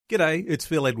G'day, it's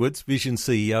Phil Edwards, Vision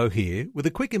CEO here, with a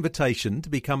quick invitation to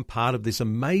become part of this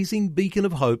amazing beacon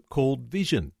of hope called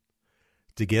Vision.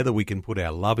 Together we can put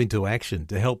our love into action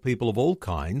to help people of all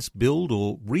kinds build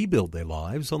or rebuild their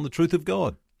lives on the truth of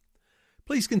God.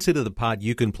 Please consider the part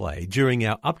you can play during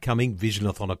our upcoming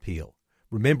Visionathon appeal,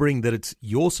 remembering that it's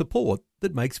your support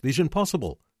that makes Vision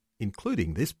possible,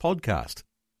 including this podcast.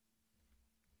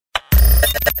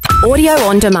 Audio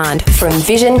on demand from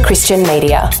Vision Christian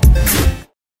Media.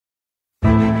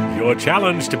 Your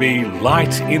challenge to be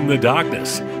light in the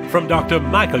darkness from Dr.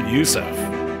 Michael Youssef.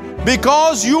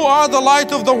 Because you are the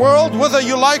light of the world, whether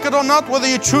you like it or not, whether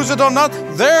you choose it or not,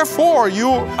 therefore you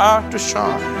are to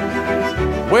shine.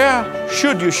 Where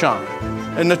should you shine?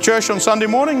 In the church on Sunday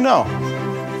morning? No.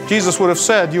 Jesus would have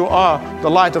said you are the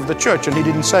light of the church, and he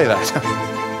didn't say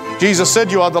that. Jesus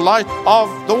said you are the light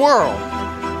of the world.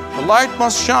 The light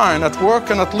must shine at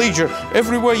work and at leisure.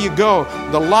 Everywhere you go,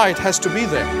 the light has to be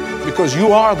there because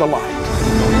you are the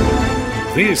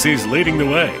light. This is Leading the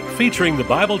Way, featuring the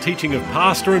Bible teaching of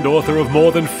pastor and author of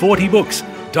more than 40 books,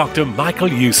 Dr.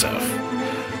 Michael Youssef.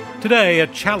 Today, a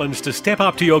challenge to step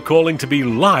up to your calling to be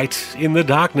light in the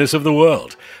darkness of the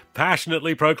world,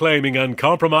 passionately proclaiming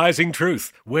uncompromising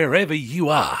truth wherever you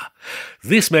are.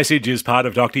 This message is part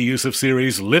of Dr. Youssef's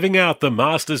series, Living Out the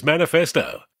Master's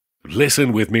Manifesto.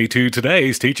 Listen with me to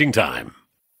today's teaching time.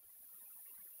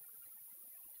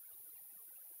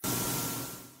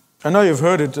 I know you've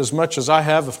heard it as much as I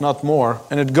have, if not more,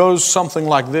 and it goes something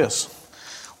like this.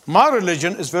 My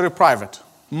religion is very private.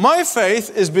 My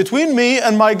faith is between me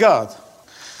and my God.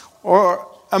 Or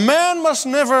a man must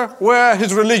never wear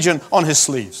his religion on his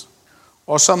sleeves.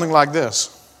 Or something like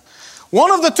this. One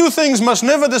of the two things must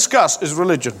never discuss is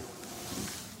religion.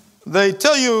 They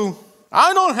tell you,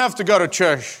 I don't have to go to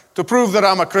church to prove that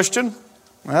I'm a Christian.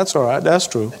 That's all right, that's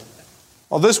true.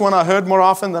 Well, this one I heard more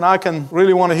often than I can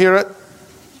really want to hear it.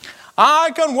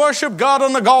 I can worship God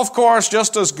on the golf course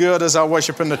just as good as I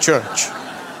worship in the church.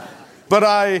 But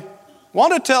I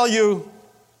want to tell you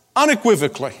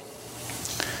unequivocally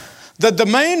that the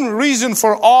main reason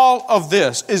for all of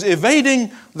this is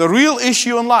evading the real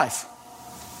issue in life.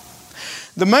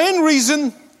 The main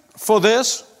reason for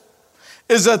this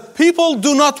is that people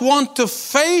do not want to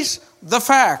face the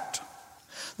fact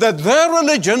that their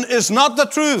religion is not the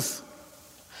truth.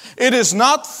 It is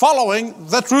not following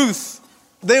the truth.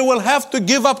 They will have to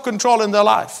give up control in their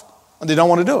life, and they don't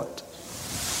want to do it.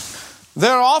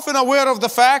 They're often aware of the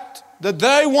fact that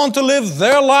they want to live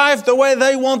their life the way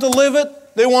they want to live it.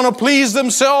 They want to please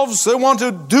themselves. They want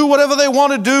to do whatever they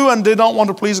want to do, and they don't want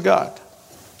to please God.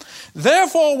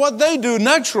 Therefore, what they do,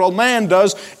 natural man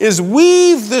does, is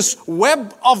weave this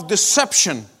web of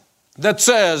deception that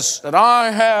says that I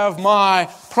have my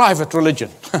private religion.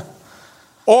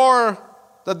 Or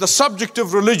that the subject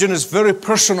of religion is very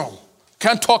personal.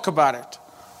 Can't talk about it.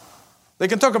 They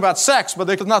can talk about sex, but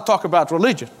they cannot talk about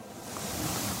religion.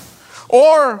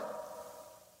 Or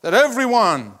that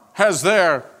everyone has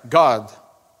their God,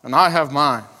 and I have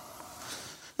mine.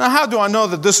 Now, how do I know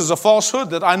that this is a falsehood,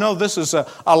 that I know this is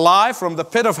a lie from the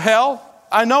pit of hell?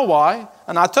 I know why,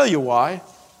 and I'll tell you why.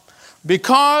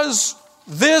 Because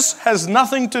this has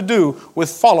nothing to do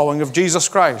with following of Jesus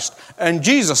Christ. And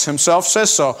Jesus himself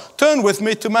says so. Turn with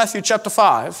me to Matthew chapter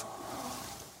 5,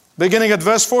 beginning at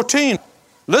verse 14.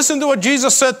 Listen to what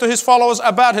Jesus said to his followers,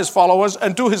 about his followers,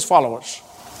 and to his followers.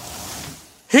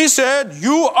 He said,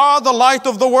 you are the light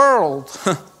of the world.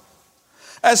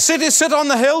 A city set on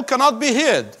the hill cannot be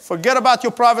hid. Forget about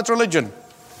your private religion.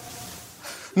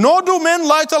 Nor do men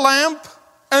light a lamp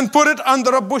and put it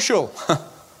under a bushel.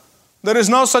 There is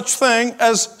no such thing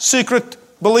as secret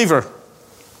believer.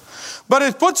 But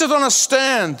it puts it on a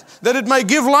stand that it may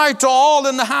give light to all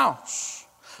in the house.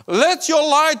 Let your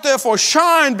light therefore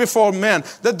shine before men,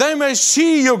 that they may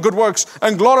see your good works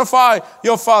and glorify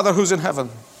your Father who's in heaven.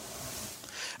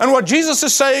 And what Jesus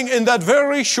is saying in that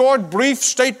very short, brief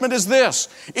statement is this.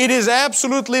 It is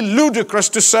absolutely ludicrous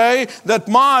to say that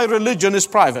my religion is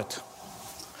private.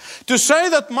 To say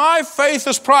that my faith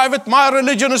is private, my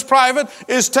religion is private,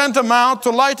 is tantamount to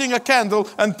lighting a candle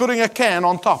and putting a can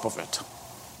on top of it.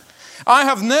 I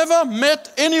have never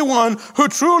met anyone who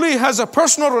truly has a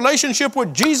personal relationship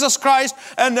with Jesus Christ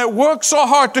and they work so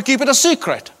hard to keep it a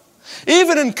secret.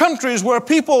 Even in countries where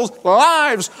people's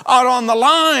lives are on the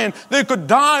line, they could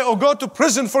die or go to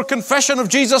prison for confession of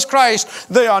Jesus Christ.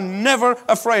 They are never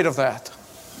afraid of that.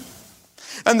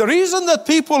 And the reason that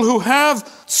people who have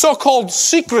so-called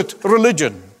secret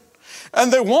religion,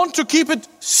 and they want to keep it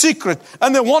secret,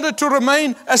 and they want it to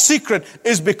remain a secret,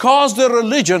 is because their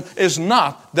religion is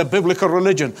not the biblical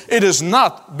religion. It is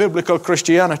not biblical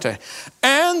Christianity.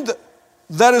 And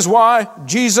That is why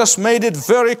Jesus made it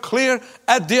very clear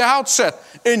at the outset.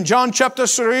 In John chapter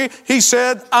 3, He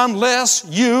said, unless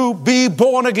you be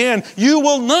born again, you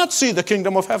will not see the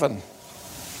kingdom of heaven.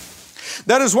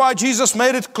 That is why Jesus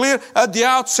made it clear at the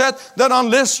outset that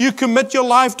unless you commit your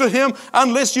life to Him,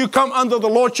 unless you come under the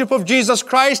lordship of Jesus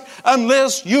Christ,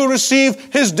 unless you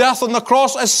receive His death on the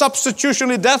cross as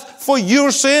substitutionary death for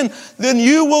your sin, then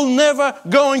you will never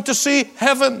going to see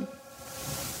heaven.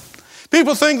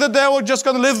 People think that they were just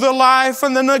going to live their life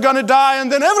and then they're going to die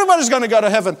and then everybody's going to go to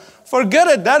heaven. Forget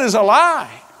it. That is a lie.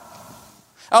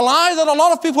 A lie that a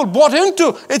lot of people bought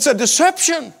into. It's a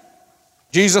deception.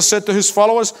 Jesus said to His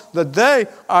followers that they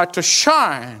are to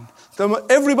shine, that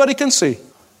everybody can see.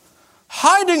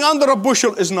 Hiding under a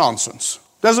bushel is nonsense.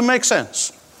 Doesn't make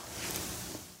sense.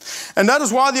 And that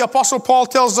is why the Apostle Paul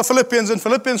tells the Philippians in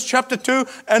Philippians chapter 2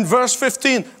 and verse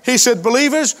 15, he said,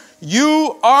 believers,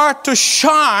 you are to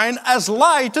shine as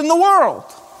light in the world.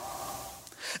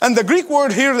 And the Greek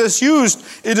word here that's used,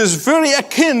 it is very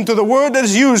akin to the word that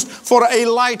is used for a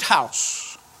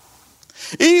lighthouse.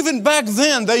 Even back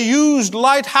then, they used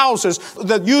lighthouses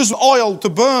that used oil to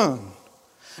burn.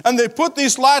 And they put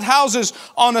these lighthouses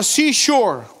on a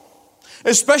seashore,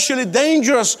 especially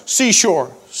dangerous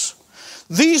seashores.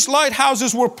 These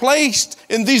lighthouses were placed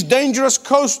in these dangerous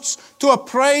coasts to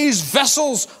appraise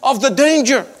vessels of the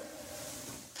danger.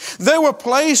 They were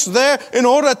placed there in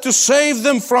order to save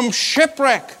them from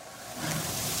shipwreck.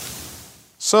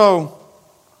 So,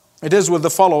 it is with the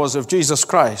followers of Jesus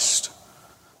Christ.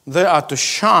 They are to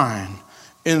shine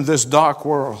in this dark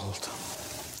world.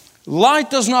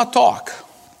 Light does not talk,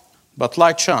 but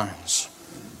light shines.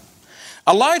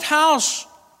 A lighthouse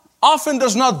often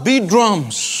does not beat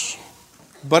drums,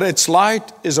 but its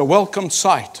light is a welcome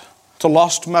sight to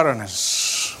lost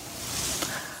mariners.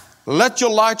 Let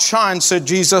your light shine, said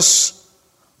Jesus,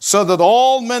 so that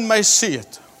all men may see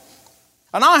it.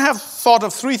 And I have thought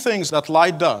of three things that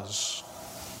light does.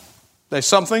 There's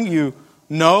something you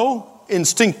know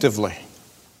instinctively.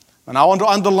 And I want to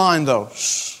underline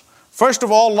those. First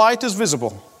of all, light is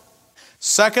visible.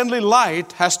 Secondly,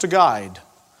 light has to guide.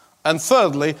 And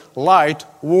thirdly, light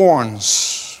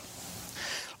warns.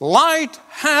 Light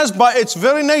has, by its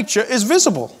very nature, is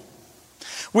visible.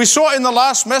 We saw in the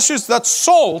last message that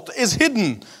salt is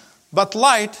hidden, but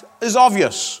light is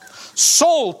obvious.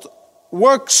 Salt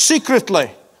works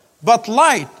secretly, but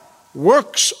light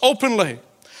works openly.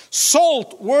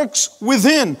 Salt works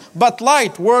within, but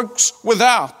light works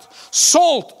without.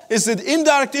 Salt is the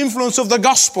indirect influence of the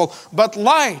gospel, but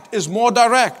light is more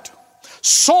direct.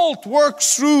 Salt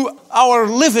works through our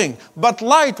living, but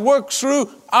light works through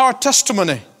our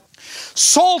testimony.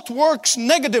 Salt works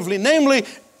negatively, namely,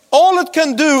 all it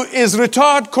can do is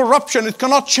retard corruption. It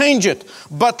cannot change it.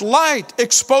 But light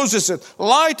exposes it.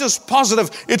 Light is positive.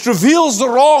 It reveals the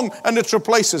wrong and it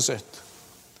replaces it.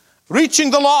 Reaching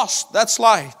the lost, that's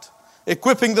light.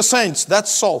 Equipping the saints,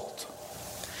 that's salt.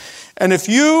 And if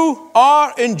you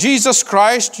are in Jesus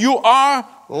Christ, you are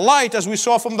light, as we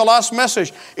saw from the last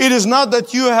message. It is not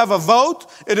that you have a vote.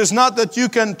 It is not that you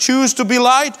can choose to be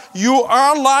light. You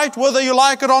are light whether you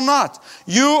like it or not.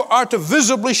 You are to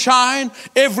visibly shine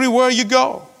everywhere you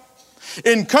go.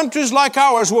 In countries like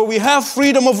ours where we have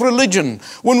freedom of religion,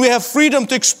 when we have freedom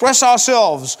to express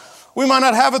ourselves, we might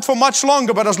not have it for much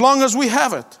longer, but as long as we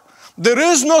have it, there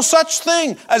is no such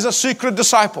thing as a secret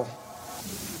disciple.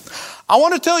 I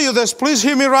want to tell you this, please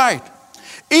hear me right.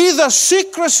 Either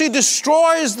secrecy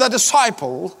destroys the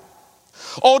disciple,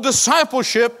 or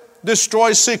discipleship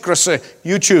destroys secrecy.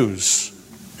 You choose.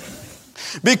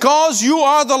 Because you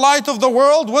are the light of the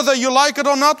world, whether you like it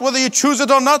or not, whether you choose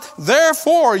it or not,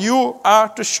 therefore you are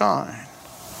to shine.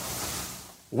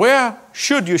 Where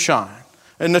should you shine?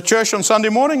 In the church on Sunday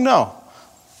morning? No.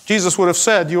 Jesus would have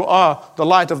said, you are the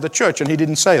light of the church, and He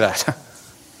didn't say that.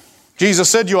 Jesus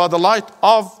said, you are the light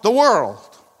of the world.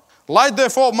 Light,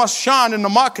 therefore, must shine in the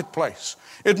marketplace.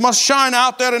 It must shine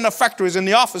out there in the factories, in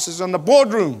the offices, in the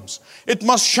boardrooms. It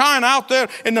must shine out there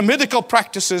in the medical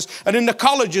practices and in the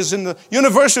colleges, in the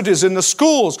universities, in the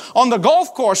schools, on the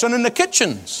golf course and in the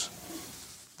kitchens.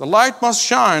 The light must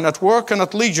shine at work and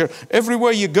at leisure.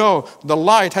 Everywhere you go, the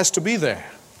light has to be there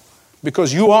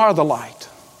because you are the light.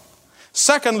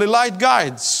 Secondly, light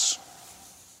guides.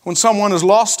 When someone is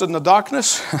lost in the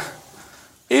darkness,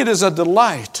 it is a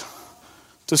delight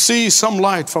to see some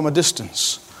light from a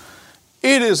distance.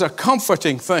 It is a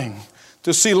comforting thing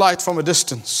to see light from a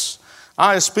distance.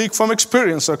 I speak from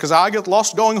experience because I get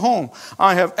lost going home.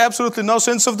 I have absolutely no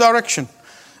sense of direction.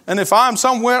 And if I'm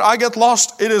somewhere, I get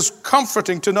lost, it is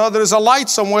comforting to know there is a light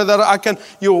somewhere that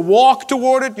you walk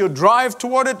toward it, you drive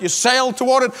toward it, you sail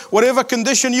toward it, whatever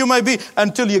condition you may be,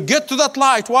 until you get to that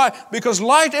light. Why? Because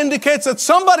light indicates that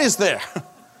somebody's there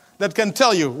that can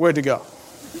tell you where to go.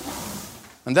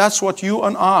 And that's what you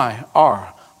and I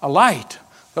are, a light.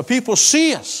 The people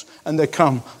see us and they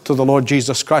come to the Lord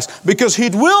Jesus Christ because He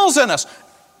dwells in us.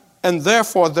 And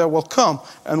therefore they will come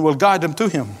and will guide them to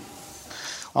Him.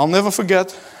 I'll never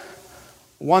forget,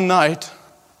 one night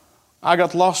I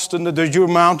got lost in the Jura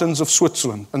mountains of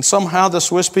Switzerland. And somehow the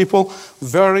Swiss people,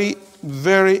 very,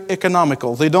 very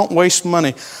economical. They don't waste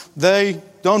money. They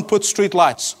don't put street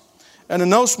lights. And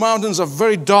in those mountains are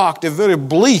very dark. They're very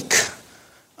bleak.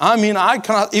 I mean, I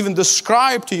cannot even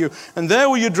describe to you. And there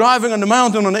were you driving on the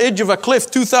mountain on the edge of a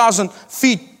cliff, 2,000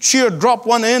 feet sheer drop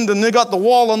one end, and you got the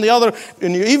wall on the other.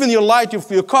 And even your light of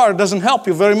your car doesn't help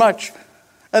you very much.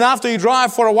 And after you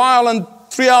drive for a while, and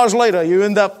 3 hours later, you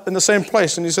end up in the same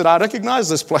place. And you said, I recognize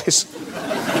this place.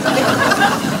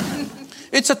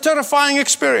 It's a terrifying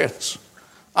experience.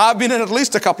 I've been in at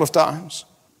least a couple of times.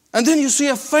 And then you see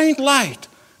a faint light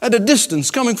at a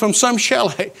distance coming from some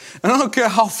chalet. And I don't care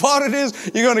how far it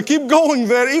is, you're going to keep going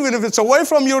there, even if it's away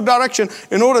from your direction,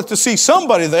 in order to see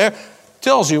somebody there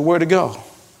tells you where to go,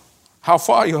 how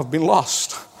far you have been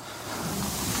lost.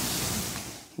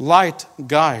 Light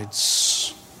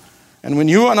guides. And when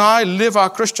you and I live our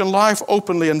Christian life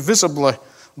openly and visibly,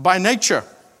 by nature,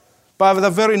 by the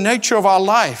very nature of our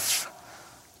life,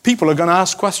 people are going to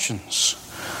ask questions.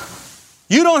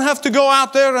 You don't have to go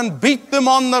out there and beat them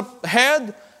on the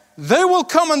head. They will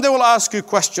come and they will ask you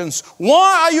questions.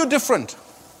 Why are you different?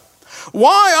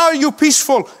 Why are you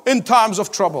peaceful in times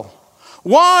of trouble?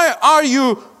 Why are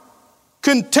you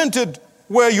contented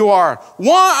where you are?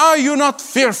 Why are you not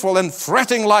fearful and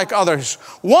fretting like others?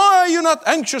 Why are you not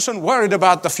anxious and worried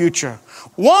about the future?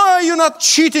 Why are you not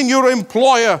cheating your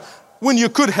employer when you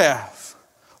could have?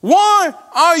 Why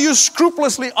are you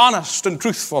scrupulously honest and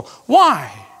truthful?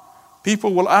 Why?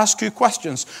 People will ask you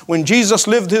questions. When Jesus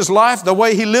lived His life the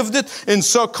way He lived it, in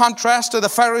so contrast to the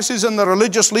Pharisees and the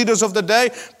religious leaders of the day,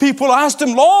 people asked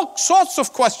Him all sorts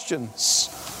of questions.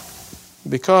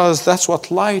 Because that's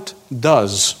what light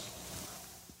does.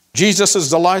 Jesus is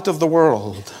the light of the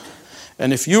world.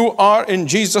 And if you are in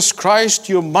Jesus Christ,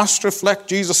 you must reflect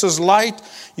Jesus' light.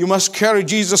 You must carry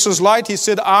Jesus' light. He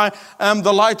said, I am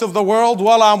the light of the world.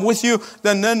 While I'm with you,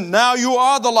 then now you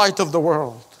are the light of the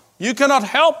world. You cannot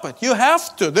help it. You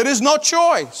have to. There is no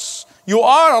choice. You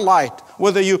are a light,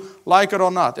 whether you like it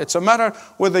or not. It's a matter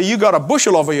whether you got a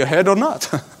bushel over your head or not.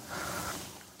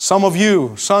 Some of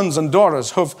you, sons and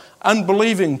daughters, have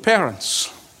unbelieving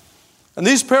parents. And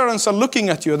these parents are looking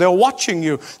at you. They're watching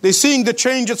you. They're seeing the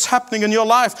change that's happening in your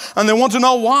life. And they want to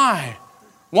know why.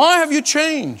 Why have you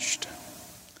changed?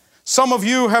 Some of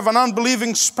you have an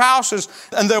unbelieving spouses,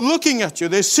 and they're looking at you.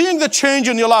 They're seeing the change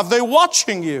in your life. They're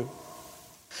watching you.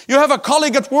 You have a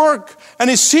colleague at work and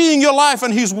he's seeing your life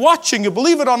and he's watching you.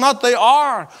 Believe it or not, they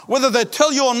are. Whether they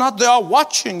tell you or not, they are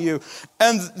watching you.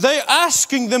 And they're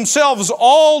asking themselves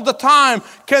all the time,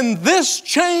 can this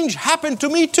change happen to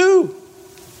me too?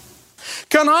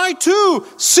 Can I too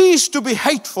cease to be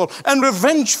hateful and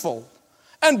revengeful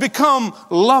and become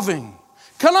loving?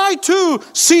 Can I too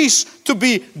cease to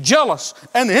be jealous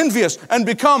and envious and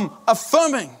become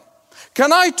affirming?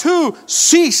 Can I too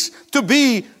cease to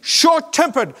be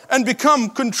short-tempered and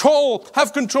have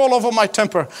control over my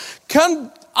temper?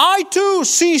 Can I too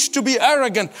cease to be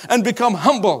arrogant and become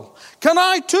humble? Can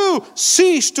I too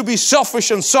cease to be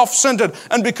selfish and self-centered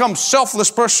and become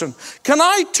selfless person? Can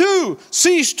I too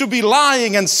cease to be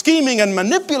lying and scheming and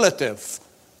manipulative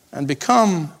and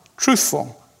become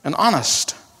truthful and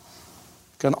honest?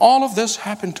 Can all of this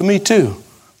happen to me too?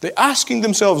 They're asking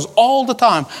themselves all the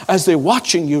time as they're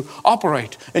watching you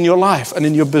operate in your life and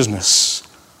in your business.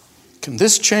 Can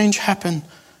this change happen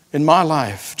in my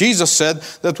life? Jesus said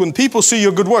that when people see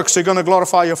your good works, they're going to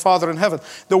glorify your Father in heaven.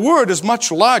 The word is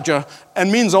much larger and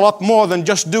means a lot more than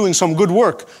just doing some good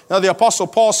work. Now, the Apostle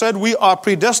Paul said we are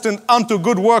predestined unto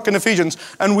good work in Ephesians,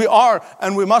 and we are,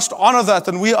 and we must honor that,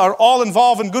 and we are all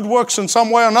involved in good works in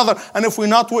some way or another, and if we're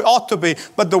not, we ought to be.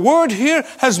 But the word here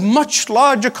has much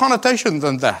larger connotation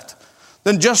than that,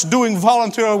 than just doing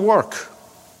volunteer work.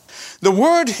 The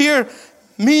word here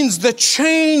means the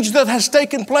change that has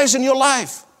taken place in your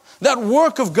life. That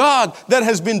work of God that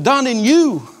has been done in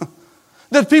you.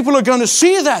 That people are going to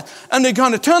see that and they're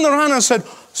going to turn around and say,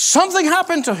 something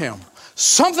happened to him.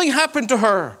 Something happened to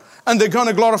her. And they're going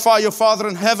to glorify your Father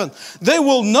in heaven. They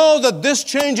will know that this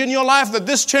change in your life, that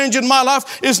this change in my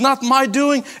life is not my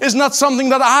doing, is not something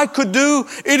that I could do.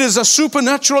 It is a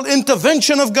supernatural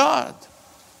intervention of God.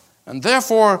 And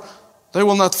therefore, they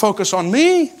will not focus on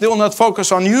me. They will not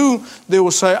focus on you. They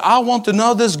will say, I want to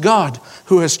know this God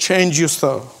who has changed you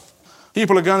so.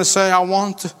 People are going to say, I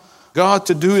want God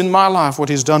to do in my life what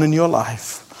He's done in your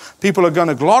life. People are going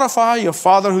to glorify your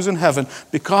Father who's in heaven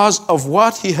because of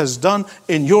what He has done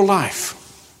in your life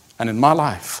and in my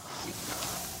life.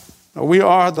 We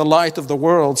are the light of the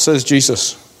world, says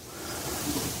Jesus.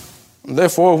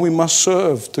 Therefore, we must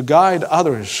serve to guide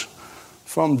others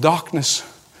from darkness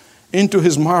into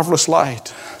His marvelous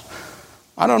light.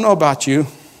 I don't know about you,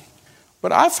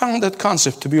 but I found that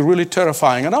concept to be really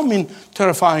terrifying. I don't mean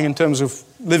terrifying in terms of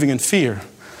living in fear,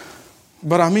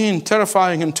 but I mean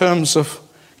terrifying in terms of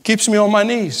keeps me on my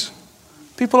knees.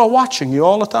 People are watching you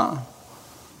all the time.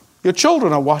 Your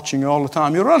children are watching you all the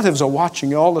time. Your relatives are watching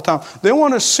you all the time. They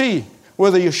want to see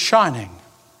whether you're shining.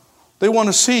 They want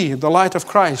to see the light of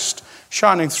Christ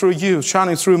shining through you,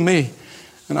 shining through me.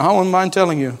 And I wouldn't mind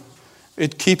telling you,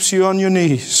 it keeps you on your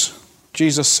knees.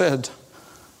 Jesus said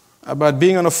about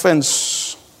being an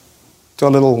offense to a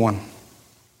little one.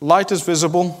 Light is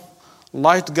visible.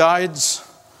 Light guides.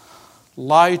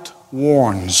 Light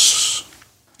warns.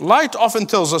 Light often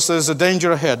tells us there's a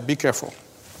danger ahead. Be careful.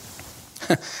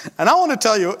 And I want to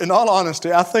tell you, in all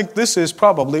honesty, I think this is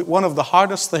probably one of the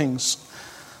hardest things,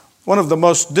 one of the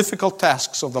most difficult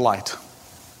tasks of the light,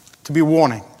 to be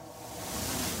warning.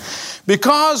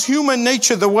 Because human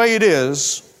nature the way it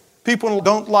is, people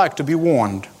don't like to be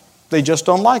warned. They just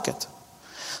don't like it.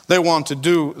 They want to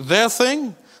do their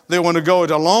thing. They want to go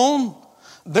it alone.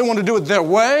 They want to do it their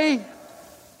way.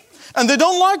 And they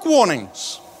don't like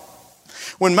warnings.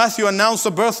 When Matthew announced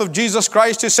the birth of Jesus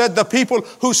Christ, he said, the people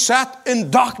who sat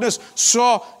in darkness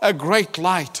saw a great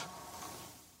light.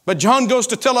 But John goes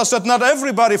to tell us that not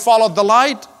everybody followed the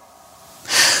light.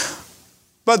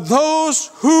 But those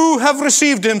who have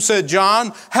received Him, said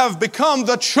John, have become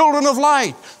the children of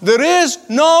light. There is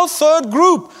no third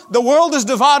group. The world is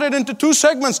divided into two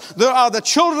segments. There are the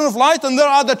children of light and there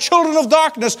are the children of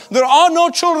darkness. There are no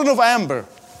children of amber.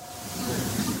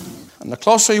 And the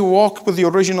closer you walk with the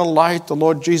original light, the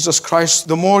Lord Jesus Christ,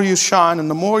 the more you shine. And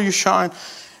the more you shine,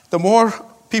 the more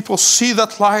people see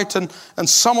that light. And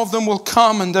some of them will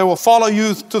come and they will follow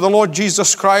you to the Lord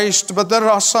Jesus Christ. But there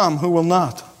are some who will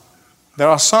not. There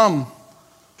are some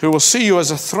who will see you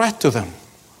as a threat to them.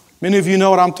 Many of you know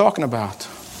what I'm talking about.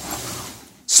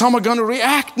 Some are going to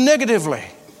react negatively.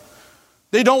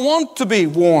 They don't want to be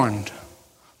warned.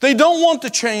 They don't want to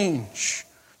change.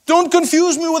 Don't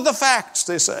confuse me with the facts,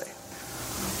 they say.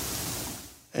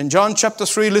 In John chapter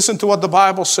 3, listen to what the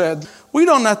Bible said. We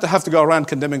don't have to go around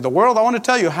condemning the world. I want to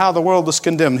tell you how the world is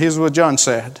condemned. Here's what John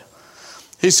said.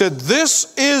 He said,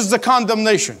 this is the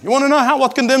condemnation. You want to know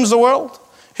what condemns the world?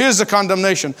 Here's the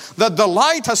condemnation. That the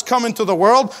light has come into the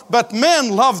world, but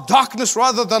men love darkness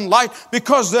rather than light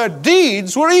because their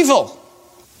deeds were evil.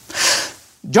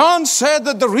 John said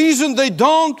that the reason they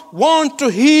don't want to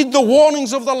heed the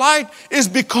warnings of the light is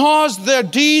because their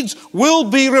deeds will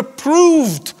be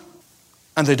reproved.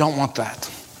 And they don't want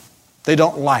that. They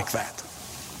don't like that.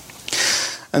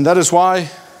 And that is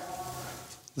why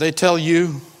they tell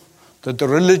you that the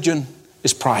religion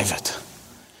is private.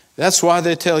 That's why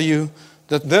they tell you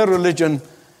that their religion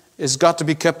has got to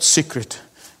be kept secret.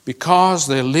 Because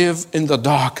they live in the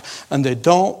dark and they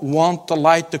don't want the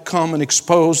light to come and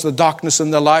expose the darkness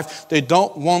in their life. They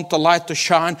don't want the light to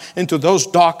shine into those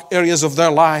dark areas of their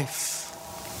life.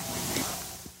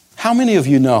 How many of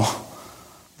you know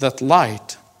that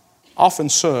light often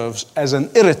serves as an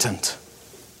irritant?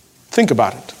 Think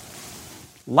about it.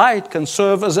 Light can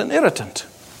serve as an irritant.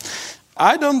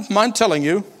 I don't mind telling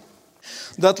you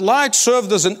that light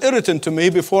served as an irritant to me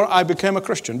before I became a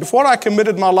Christian. Before I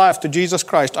committed my life to Jesus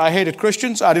Christ, I hated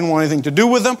Christians. I didn't want anything to do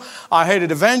with them. I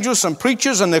hated evangelists and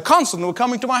preachers, and they constantly were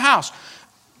coming to my house,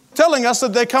 telling us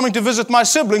that they're coming to visit my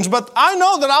siblings. But I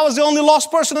know that I was the only lost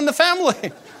person in the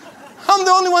family. I'm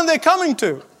the only one they're coming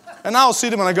to. And I'll see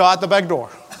them when I go out the back door.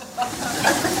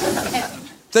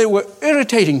 They were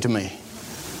irritating to me.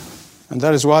 And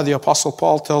that is why the Apostle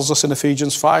Paul tells us in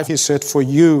Ephesians 5, he said, for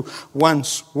you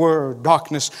once were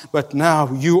darkness, but now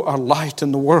you are light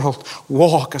in the world.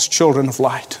 Walk as children of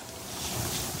light.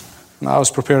 And I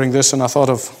was preparing this and I thought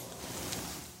of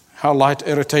how light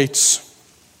irritates.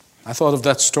 I thought of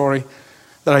that story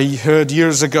that I heard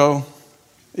years ago,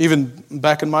 even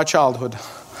back in my childhood.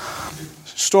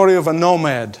 Story of a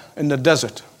nomad in the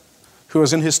desert who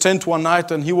was in his tent one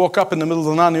night and he woke up in the middle of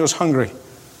the night and he was hungry.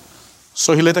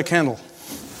 So he lit a candle.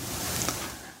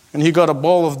 And he got a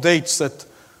bowl of dates that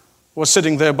was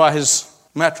sitting there by his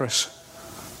mattress.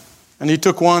 And he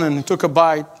took one and he took a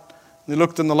bite. And he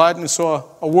looked in the light and he saw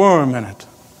a worm in it.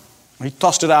 He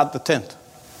tossed it out the tent.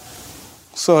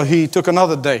 So he took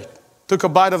another date, took a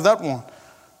bite of that one.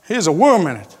 Here's a worm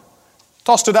in it.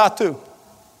 Tossed it out too.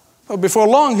 But before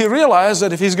long, he realized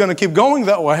that if he's going to keep going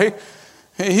that way,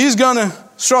 he's going to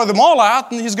throw them all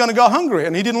out and he's going to go hungry.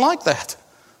 And he didn't like that.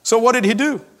 So what did he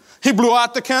do? He blew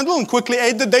out the candle and quickly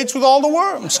ate the dates with all the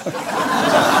worms.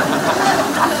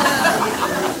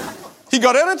 He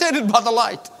got irritated by the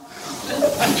light.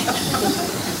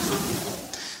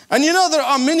 And you know, there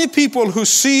are many people who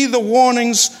see the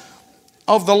warnings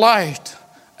of the light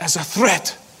as a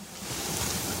threat.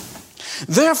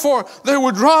 Therefore, they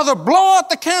would rather blow out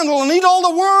the candle and eat all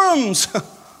the worms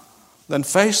than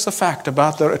face the fact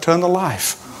about their eternal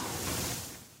life.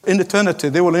 In eternity,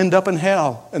 they will end up in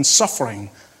hell and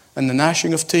suffering and the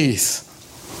gnashing of teeth.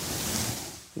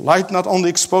 Light not only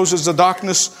exposes the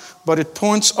darkness, but it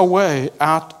points a way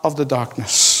out of the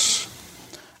darkness.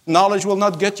 Knowledge will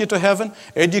not get you to heaven.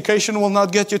 Education will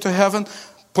not get you to heaven.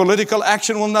 Political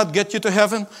action will not get you to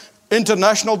heaven.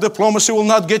 International diplomacy will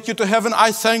not get you to heaven.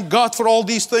 I thank God for all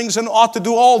these things and ought to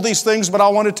do all these things, but I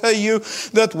want to tell you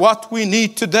that what we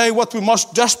need today, what we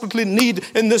most desperately need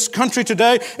in this country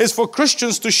today, is for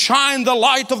Christians to shine the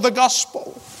light of the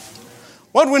gospel.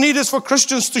 What we need is for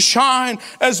Christians to shine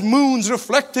as moons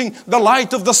reflecting the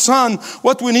light of the sun.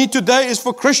 What we need today is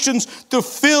for Christians to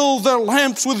fill their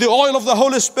lamps with the oil of the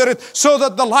Holy Spirit so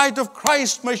that the light of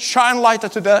Christ may shine lighter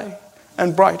today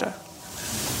and brighter.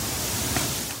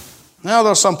 Now,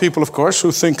 there are some people, of course,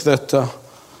 who think that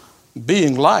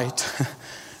being light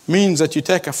means that you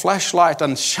take a flashlight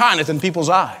and shine it in people's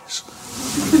eyes.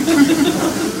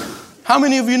 How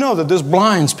many of you know that this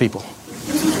blinds people?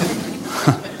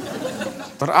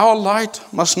 But our light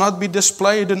must not be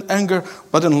displayed in anger,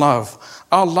 but in love.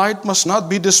 Our light must not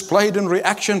be displayed in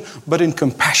reaction, but in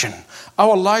compassion.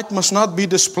 Our light must not be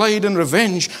displayed in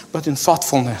revenge, but in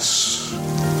thoughtfulness.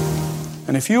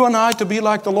 And if you and I to be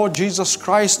like the Lord Jesus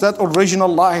Christ, that original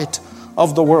light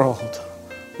of the world,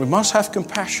 we must have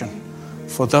compassion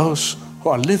for those who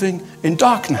are living in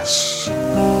darkness,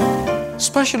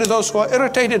 especially those who are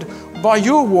irritated by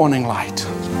your warning light.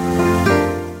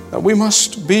 That we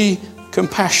must be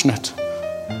compassionate.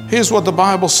 Here's what the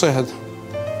Bible said.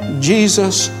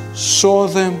 Jesus saw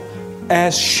them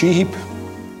as sheep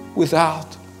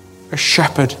without a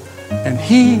shepherd, and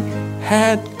he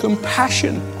had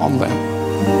compassion on them.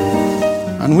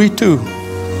 And we too,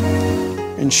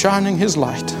 in shining his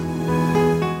light,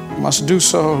 must do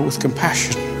so with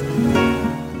compassion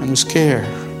and with care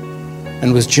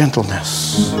and with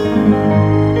gentleness.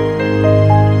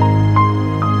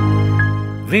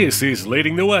 This is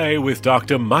Leading the Way with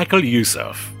Dr. Michael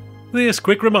Youssef. This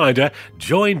quick reminder,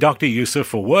 join Dr. Youssef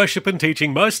for worship and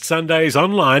teaching most Sundays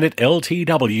online at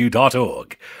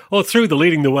ltw.org or through the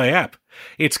Leading the Way app.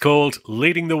 It's called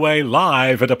Leading the Way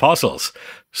Live at Apostles.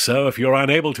 So if you're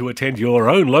unable to attend your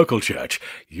own local church,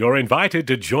 you're invited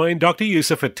to join Dr.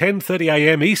 Youssef at 10:30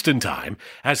 a.m. Eastern Time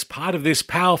as part of this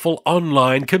powerful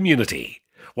online community.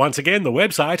 Once again, the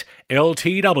website,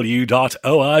 ltw.org.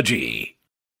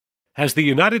 As the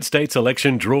United States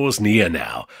election draws near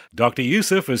now, Dr.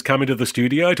 Youssef has come into the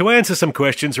studio to answer some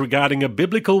questions regarding a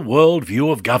biblical worldview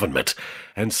of government,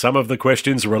 and some of the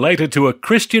questions related to a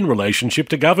Christian relationship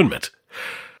to government.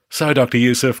 So, Dr.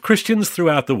 Youssef, Christians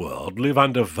throughout the world live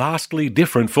under vastly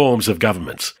different forms of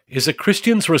governments. Is a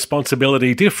Christian's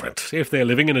responsibility different if they're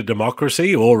living in a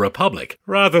democracy or republic,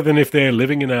 rather than if they're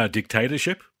living in a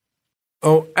dictatorship?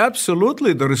 Oh,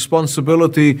 absolutely. The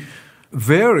responsibility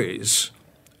varies.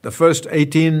 The first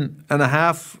 18 and a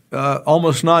half,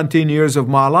 almost 19 years of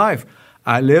my life,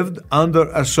 I lived under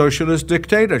a socialist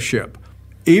dictatorship.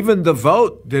 Even the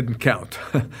vote didn't count.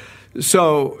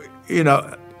 So,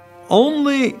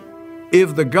 only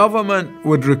if the government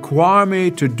would require me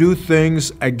to do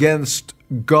things against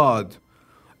God.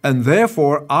 And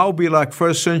therefore, I'll be like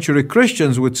first century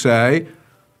Christians would say,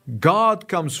 God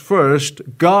comes first,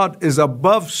 God is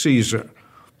above Caesar,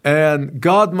 and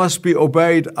God must be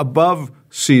obeyed above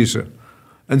Caesar.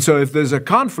 And so if there's a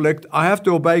conflict, I have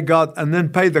to obey God and then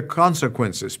pay the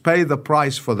consequences, pay the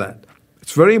price for that.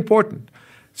 It's very important.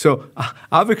 So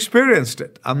I've experienced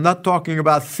it. I'm not talking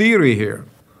about theory here.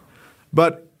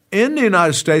 But in the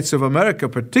United States of America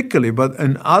particularly, but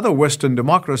in other Western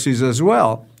democracies as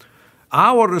well,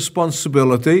 our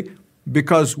responsibility,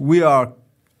 because we are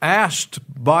asked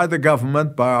by the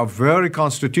government, by our very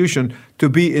Constitution, to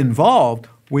be involved,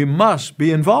 we must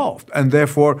be involved. And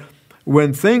therefore,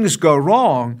 when things go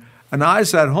wrong, and I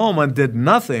sat home and did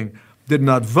nothing, did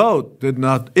not vote, did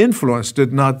not influence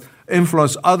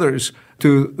others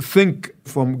to think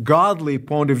from godly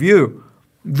point of view,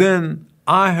 then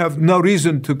I have no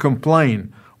reason to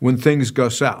complain when things go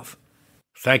south.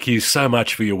 Thank you so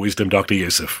much for your wisdom, Dr.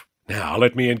 Youssef. Now,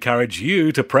 let me encourage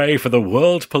you to pray for the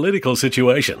world political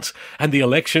situations and the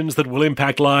elections that will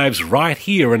impact lives right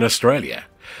here in Australia.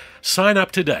 Sign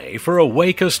up today for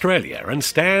Awake Australia and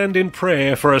stand in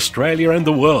prayer for Australia and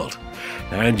the world.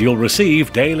 And you'll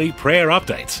receive daily prayer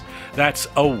updates. That's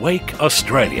Awake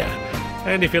Australia.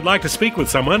 And if you'd like to speak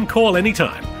with someone, call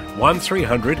anytime.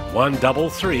 1300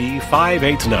 133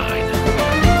 589.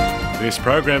 This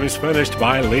program is furnished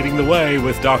by Leading the Way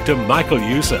with Dr. Michael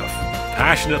Youssef,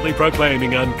 passionately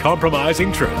proclaiming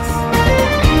uncompromising truth.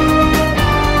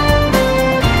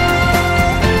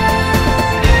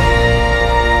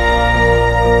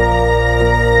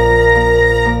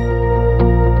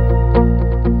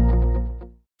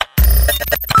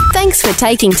 Thanks for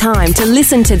taking time to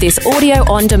listen to this audio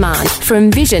on demand from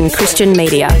Vision Christian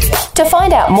Media. To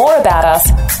find out more about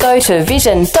us, go to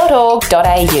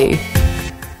vision.org.au.